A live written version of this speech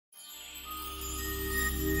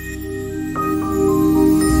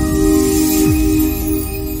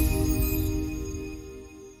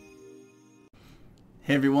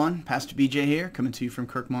Hey everyone, Pastor BJ here, coming to you from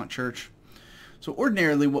Kirkmont Church. So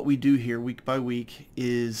ordinarily what we do here week by week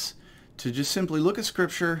is to just simply look at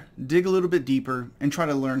Scripture, dig a little bit deeper, and try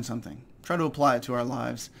to learn something. Try to apply it to our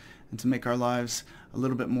lives and to make our lives a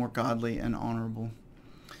little bit more godly and honorable.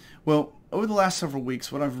 Well, over the last several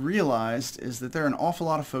weeks, what I've realized is that there are an awful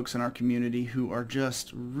lot of folks in our community who are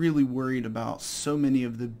just really worried about so many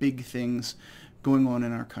of the big things going on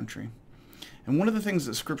in our country. And one of the things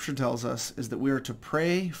that Scripture tells us is that we are to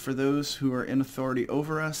pray for those who are in authority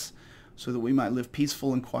over us so that we might live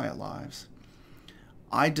peaceful and quiet lives.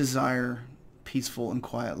 I desire peaceful and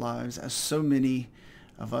quiet lives, as so many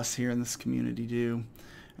of us here in this community do.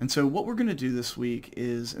 And so what we're going to do this week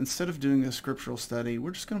is, instead of doing a scriptural study,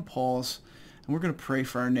 we're just going to pause and we're going to pray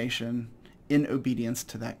for our nation in obedience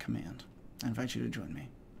to that command. I invite you to join me.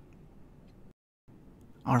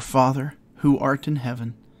 Our Father, who art in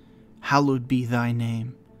heaven, hallowed be thy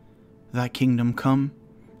name. Thy kingdom come,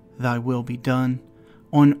 thy will be done,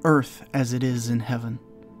 on earth as it is in heaven.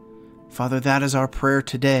 Father, that is our prayer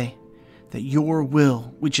today, that your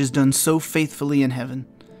will, which is done so faithfully in heaven,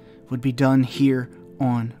 would be done here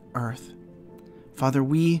on earth. Father,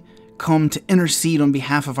 we come to intercede on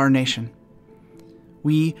behalf of our nation.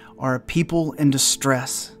 We are a people in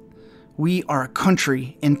distress. We are a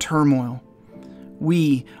country in turmoil.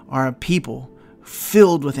 We are a people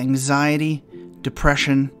filled with anxiety,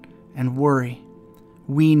 depression, and worry.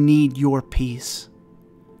 We need your peace.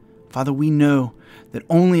 Father, we know that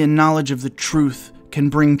only a knowledge of the truth can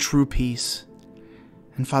bring true peace.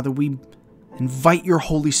 And Father, we invite your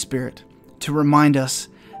Holy Spirit to remind us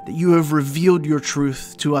that you have revealed your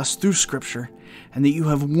truth to us through Scripture and that you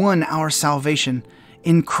have won our salvation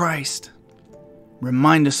in Christ.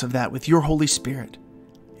 Remind us of that with your Holy Spirit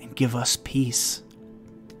and give us peace.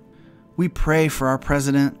 We pray for our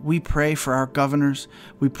president, we pray for our governors,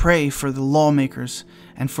 we pray for the lawmakers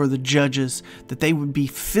and for the judges, that they would be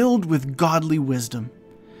filled with godly wisdom,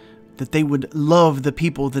 that they would love the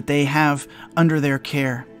people that they have under their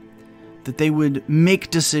care, that they would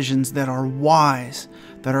make decisions that are wise,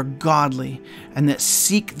 that are godly, and that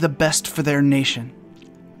seek the best for their nation.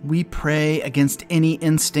 We pray against any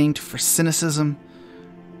instinct for cynicism,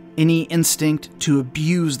 any instinct to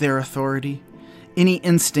abuse their authority, any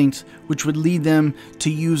instinct which would lead them to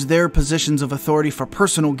use their positions of authority for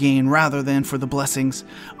personal gain rather than for the blessings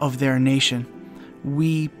of their nation.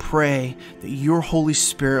 We pray that your Holy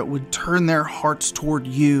Spirit would turn their hearts toward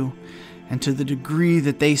you, and to the degree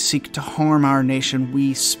that they seek to harm our nation,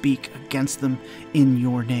 we speak against them in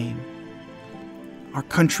your name. Our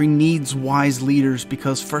country needs wise leaders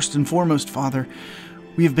because, first and foremost, Father,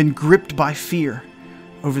 we have been gripped by fear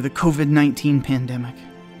over the COVID-19 pandemic.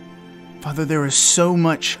 Father, there is so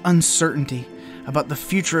much uncertainty about the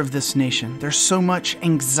future of this nation. There's so much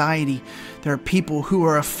anxiety. There are people who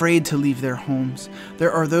are afraid to leave their homes.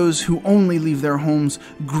 There are those who only leave their homes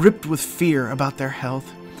gripped with fear about their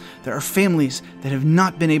health. There are families that have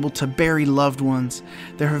not been able to bury loved ones.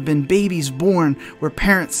 There have been babies born where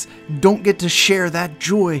parents don't get to share that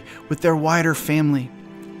joy with their wider family.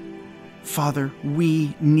 Father,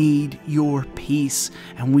 we need your peace,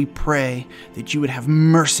 and we pray that you would have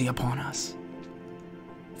mercy upon us.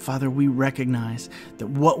 Father, we recognize that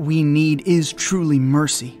what we need is truly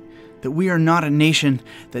mercy, that we are not a nation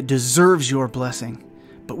that deserves your blessing,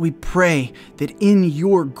 but we pray that in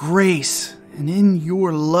your grace and in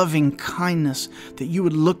your loving kindness, that you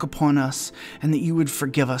would look upon us and that you would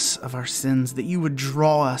forgive us of our sins, that you would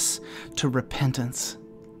draw us to repentance.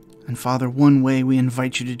 And Father, one way we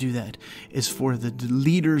invite you to do that is for the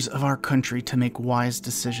leaders of our country to make wise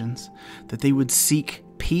decisions, that they would seek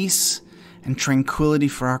peace and tranquility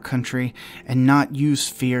for our country and not use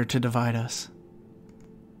fear to divide us.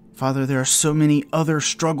 Father, there are so many other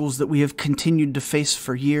struggles that we have continued to face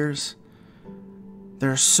for years.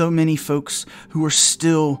 There are so many folks who are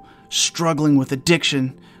still struggling with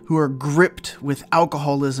addiction, who are gripped with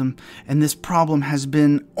alcoholism, and this problem has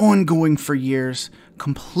been ongoing for years,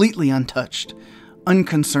 completely untouched,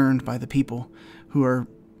 unconcerned by the people who are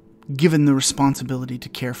given the responsibility to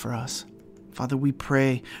care for us. Father, we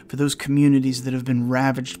pray for those communities that have been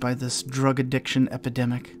ravaged by this drug addiction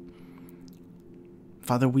epidemic.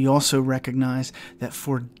 Father, we also recognize that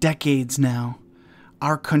for decades now,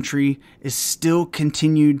 our country is still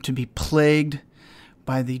continued to be plagued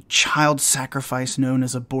by the child sacrifice known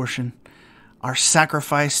as abortion. Our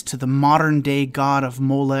sacrifice to the modern-day god of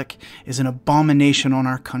Molech is an abomination on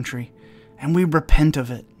our country, and we repent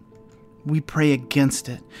of it. We pray against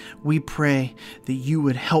it. We pray that you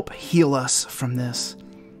would help heal us from this.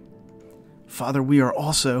 Father, we are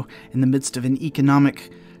also in the midst of an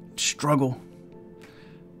economic struggle.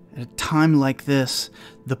 At a time like this,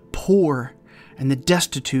 the poor and the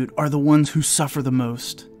destitute are the ones who suffer the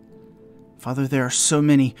most. Father, there are so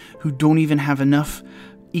many who don't even have enough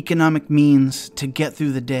economic means to get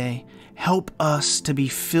through the day. Help us to be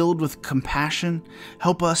filled with compassion.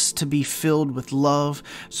 Help us to be filled with love,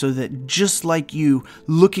 so that just like you,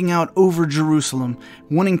 looking out over Jerusalem,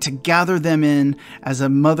 wanting to gather them in as a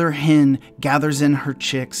mother hen gathers in her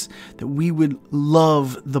chicks, that we would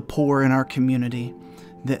love the poor in our community.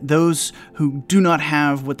 That those who do not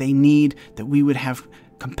have what they need, that we would have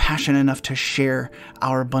compassion enough to share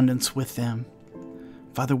our abundance with them.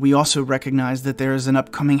 Father, we also recognize that there is an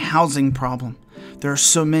upcoming housing problem. There are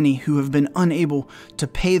so many who have been unable to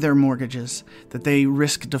pay their mortgages that they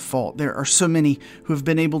risk default. There are so many who have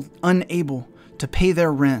been unable to pay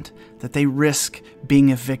their rent that they risk being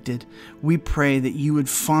evicted. We pray that you would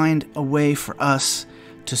find a way for us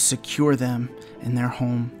to secure them in their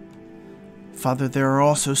home. Father, there are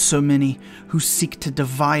also so many who seek to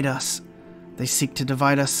divide us. They seek to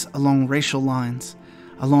divide us along racial lines,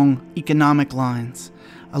 along economic lines,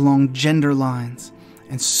 along gender lines,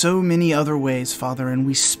 and so many other ways, Father, and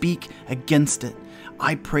we speak against it.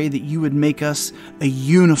 I pray that you would make us a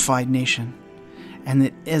unified nation, and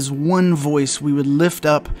that as one voice we would lift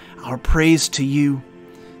up our praise to you,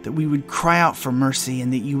 that we would cry out for mercy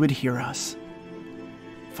and that you would hear us.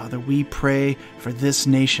 Father, we pray for this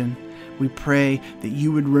nation. We pray that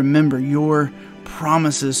you would remember your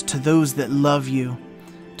promises to those that love you,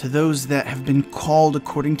 to those that have been called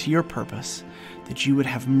according to your purpose, that you would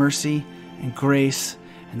have mercy and grace,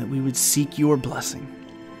 and that we would seek your blessing.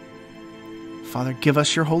 Father, give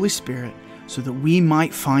us your Holy Spirit so that we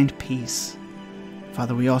might find peace.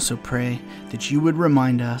 Father, we also pray that you would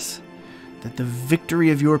remind us that the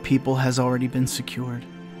victory of your people has already been secured,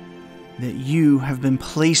 that you have been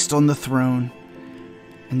placed on the throne,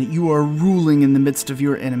 and that you are ruling in the midst of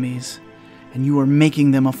your enemies, and you are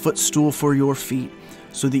making them a footstool for your feet,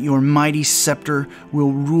 so that your mighty scepter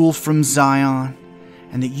will rule from Zion,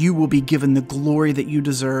 and that you will be given the glory that you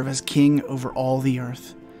deserve as King over all the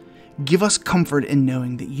earth. Give us comfort in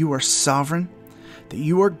knowing that you are sovereign, that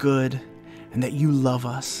you are good, and that you love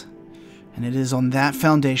us. And it is on that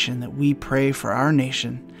foundation that we pray for our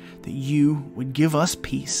nation, that you would give us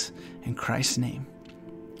peace in Christ's name.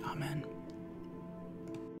 Amen.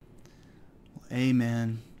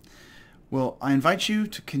 Amen. Well, I invite you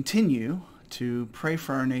to continue to pray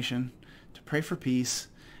for our nation, to pray for peace,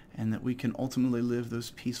 and that we can ultimately live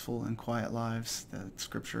those peaceful and quiet lives that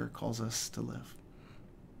Scripture calls us to live.